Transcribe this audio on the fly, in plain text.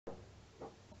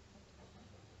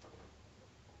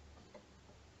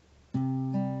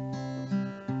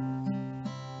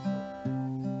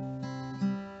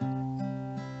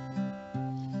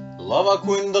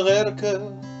Lavakouin Degherke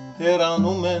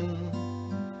հեռանում են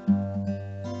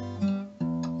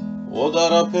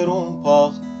Օդարապերում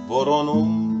փախ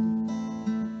որոնում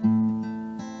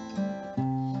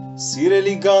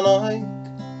Սիրելի կանայք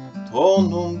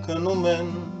թոնում քնում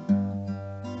են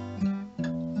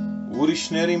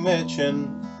Ուրիշների մեջ են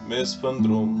մեզ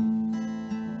փնտրում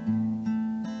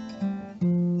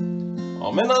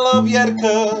Ամենալավ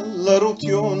երգը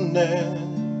լռությունն է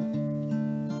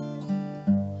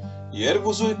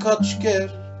Երկուզույգ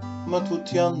աչքեր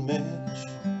մթության մեջ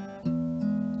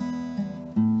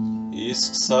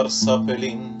Իսկ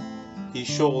սարսափելին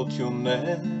հիշողությունն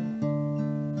է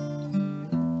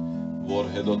Որ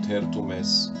հետո թերթում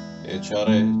ես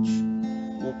էջարեջ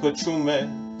ու փչում է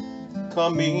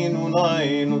Քամին ու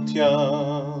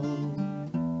նայնության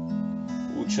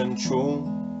ու չնչում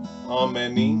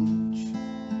ամեն ինչ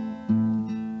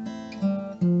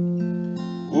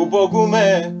ու բոգում է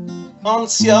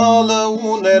անցյալը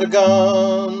ու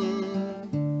ներկան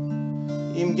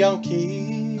իմ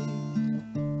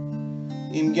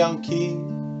կյանքի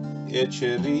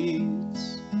էջերից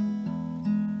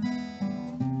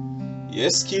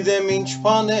Ես գիտեմ ինչ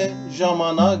բան է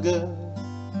ժամանակը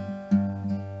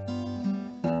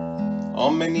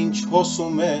Ամեն ինչ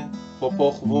հոսում է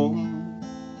փոփոխվում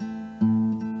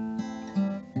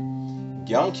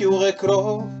Կյանքի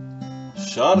ուղեկրով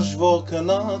շարժվող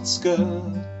գնացքը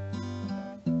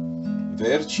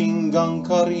Վերջին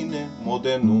գանգարին է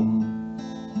մոդենում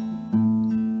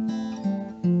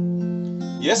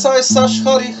Ես այս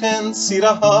աշխարհի հենց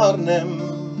սիրահարն եմ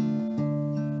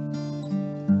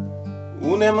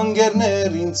Ունեմ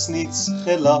ընկերներ ինձնից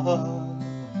խելար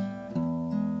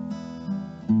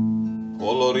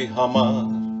Բոլորի համար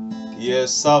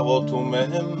ես աղոթում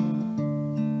եմ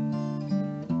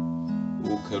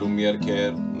ու քրում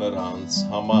երգեր նրանց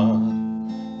համար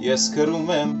ես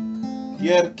քրում եմ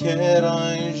երգեր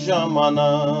այն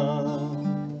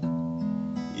ժամանակ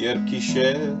երբ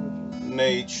գիշերն է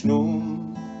իջնում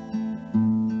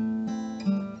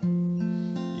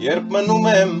երբ մնում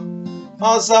եմ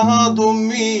ազատ ու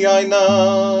միայնակ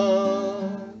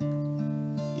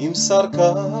իմ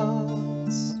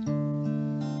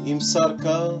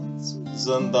սարկած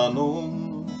զնդանում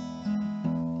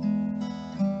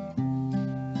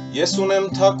Ես ունեմ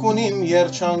թակուն իմ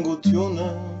երջանկությունը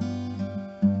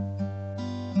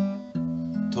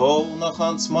Թող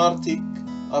նախանց մարդիկ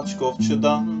աչքով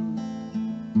չդան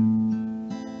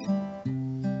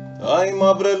Այմ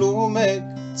ապրելու մեկ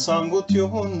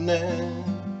ցանկությունն է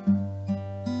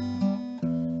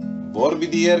Որ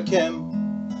պիտի երգեմ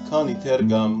քանի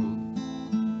թերգամ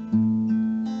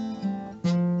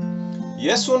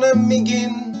Ես ունեմ մի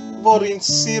գին, որ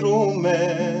ինձ սիրում է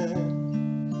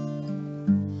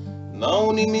Նա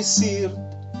ունի մի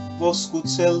սիրտ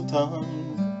ոսկուցել թանկ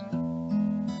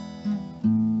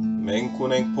Մենք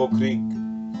ունենք փոքրիկ,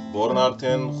 որն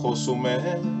արդեն խոսում է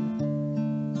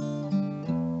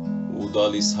Ու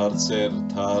դալիս հարցեր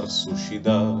թարս ու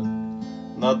շիդակ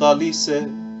Նա դալիս է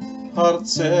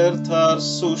հարցեր թարս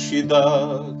ու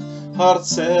շիդակ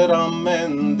Հարցեր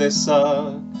ամեն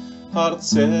տեսակ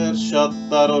Հարցեր շատ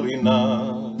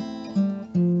տարօրինակ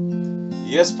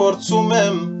Ես փորձում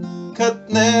եմ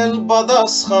գտնել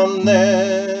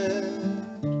պատասխաններ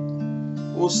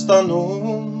ու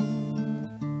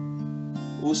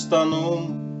ստանում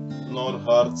նոր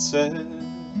հարցեր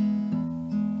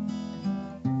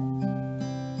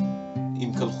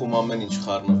Իմ գլխում ամեն ինչ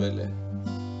խառնվել է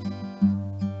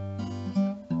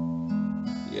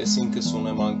Ես ինքս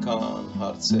ունեմ անգամ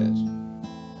հարցեր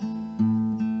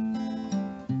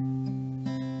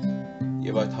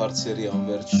Եվ այդ հարցերի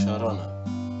անվերջ շարանը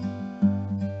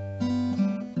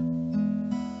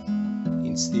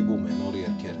ինձ ստիպում է նոր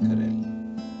երգեր գրել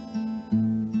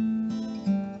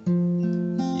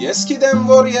Ես գիտեմ,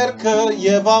 որ երգը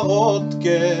եւ աղոթք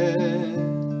է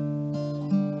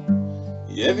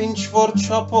Եվ ինչ-որ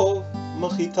չափով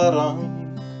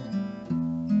մխիթարանք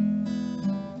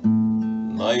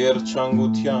Նա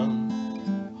երջանկության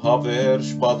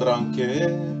հավերժ պատրանք է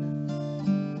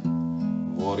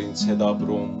Որ ինձ հետ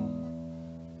ապրում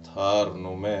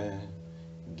թարնում է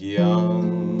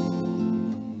գյանք